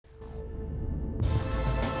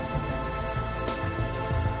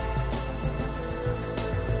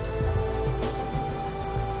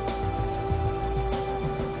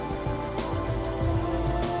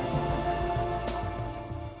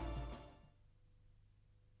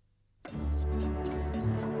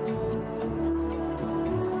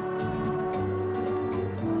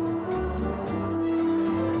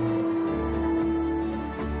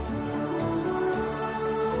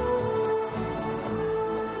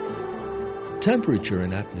Temperature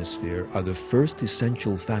and atmosphere are the first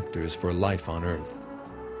essential factors for life on Earth.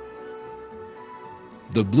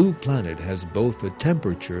 The blue planet has both a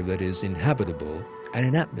temperature that is inhabitable and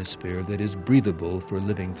an atmosphere that is breathable for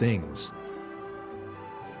living things.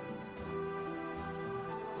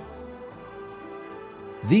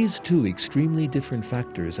 These two extremely different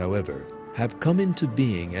factors, however, have come into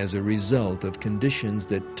being as a result of conditions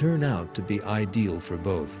that turn out to be ideal for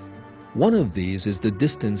both. One of these is the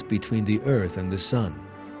distance between the Earth and the Sun.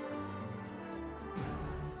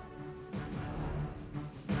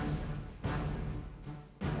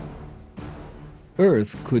 Earth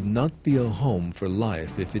could not be a home for life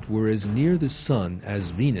if it were as near the Sun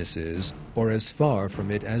as Venus is, or as far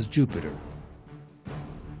from it as Jupiter.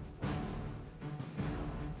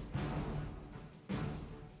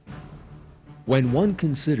 When one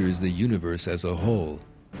considers the universe as a whole,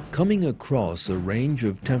 coming across a range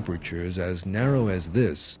of temperatures as narrow as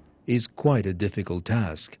this is quite a difficult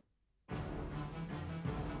task.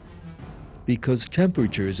 Because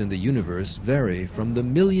temperatures in the universe vary from the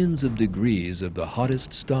millions of degrees of the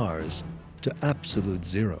hottest stars to absolute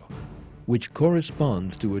zero, which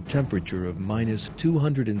corresponds to a temperature of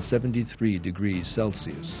 -273 degrees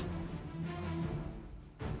Celsius.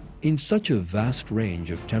 In such a vast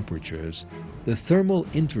range of temperatures, the thermal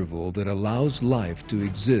interval that allows life to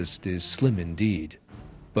exist is slim indeed.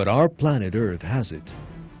 But our planet Earth has it.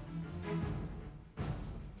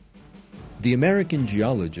 The American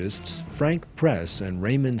geologists Frank Press and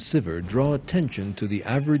Raymond Sivert draw attention to the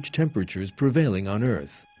average temperatures prevailing on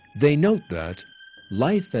Earth. They note that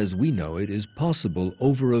life as we know it is possible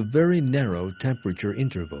over a very narrow temperature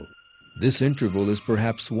interval. This interval is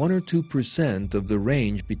perhaps 1 or 2% of the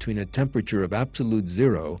range between a temperature of absolute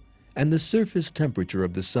zero and the surface temperature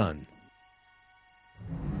of the Sun.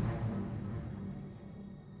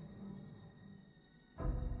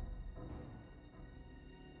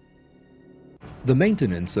 The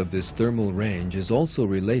maintenance of this thermal range is also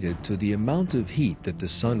related to the amount of heat that the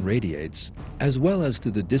Sun radiates, as well as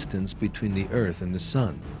to the distance between the Earth and the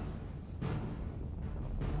Sun.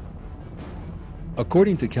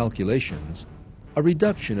 According to calculations, a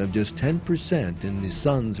reduction of just 10% in the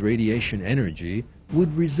Sun's radiation energy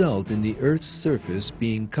would result in the Earth's surface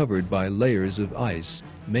being covered by layers of ice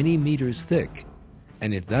many meters thick,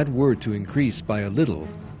 and if that were to increase by a little,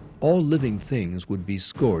 all living things would be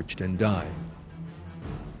scorched and die.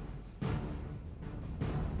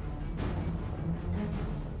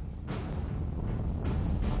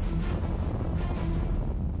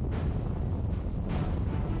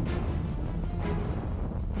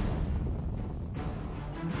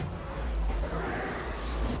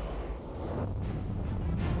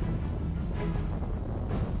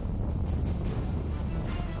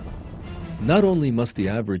 Not only must the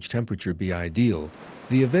average temperature be ideal,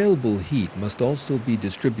 the available heat must also be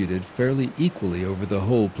distributed fairly equally over the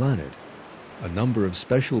whole planet. A number of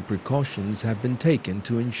special precautions have been taken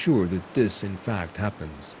to ensure that this in fact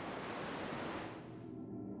happens.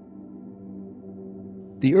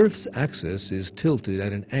 The Earth's axis is tilted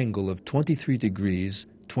at an angle of 23 degrees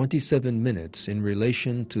 27 minutes in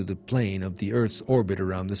relation to the plane of the Earth's orbit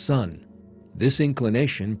around the Sun. This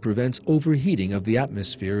inclination prevents overheating of the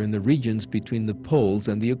atmosphere in the regions between the poles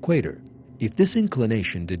and the equator. If this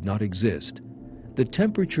inclination did not exist, the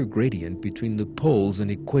temperature gradient between the poles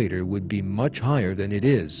and equator would be much higher than it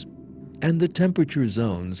is, and the temperature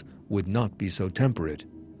zones would not be so temperate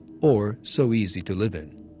or so easy to live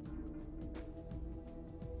in.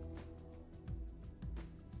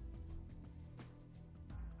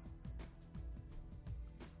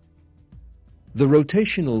 The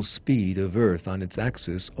rotational speed of Earth on its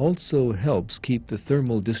axis also helps keep the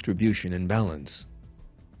thermal distribution in balance.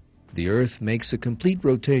 The Earth makes a complete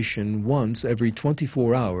rotation once every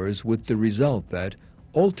 24 hours, with the result that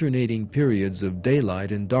alternating periods of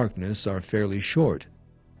daylight and darkness are fairly short.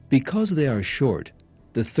 Because they are short,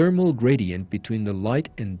 the thermal gradient between the light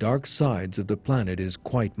and dark sides of the planet is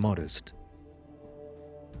quite modest.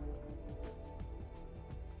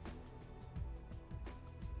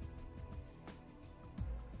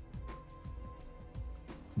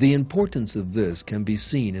 The importance of this can be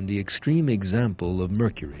seen in the extreme example of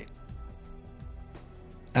Mercury.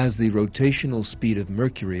 As the rotational speed of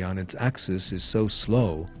Mercury on its axis is so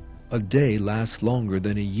slow, a day lasts longer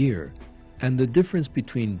than a year, and the difference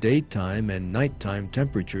between daytime and nighttime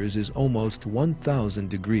temperatures is almost 1,000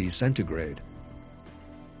 degrees centigrade.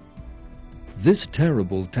 This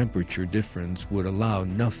terrible temperature difference would allow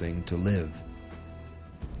nothing to live.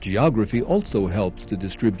 Geography also helps to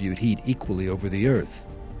distribute heat equally over the Earth.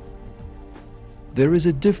 There is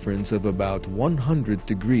a difference of about 100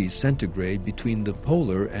 degrees centigrade between the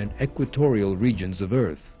polar and equatorial regions of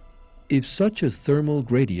Earth. If such a thermal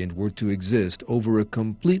gradient were to exist over a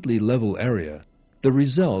completely level area, the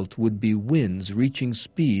result would be winds reaching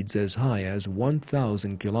speeds as high as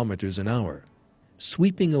 1,000 kilometers an hour,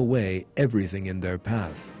 sweeping away everything in their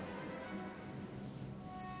path.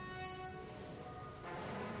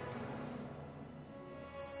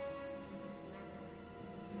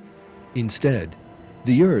 Instead,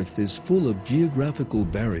 the Earth is full of geographical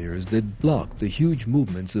barriers that block the huge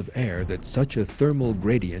movements of air that such a thermal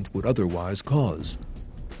gradient would otherwise cause.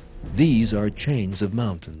 These are chains of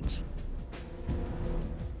mountains.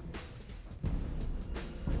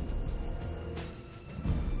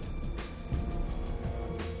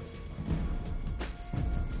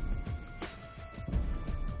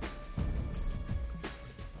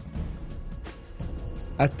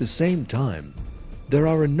 At the same time, there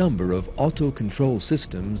are a number of auto-control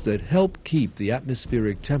systems that help keep the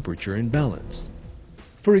atmospheric temperature in balance.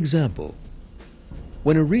 For example,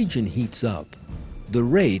 when a region heats up, the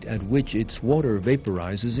rate at which its water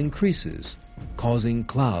vaporizes increases, causing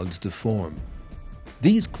clouds to form.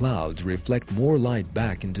 These clouds reflect more light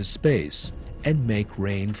back into space and make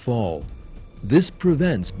rain fall. This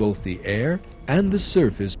prevents both the air and the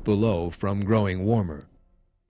surface below from growing warmer.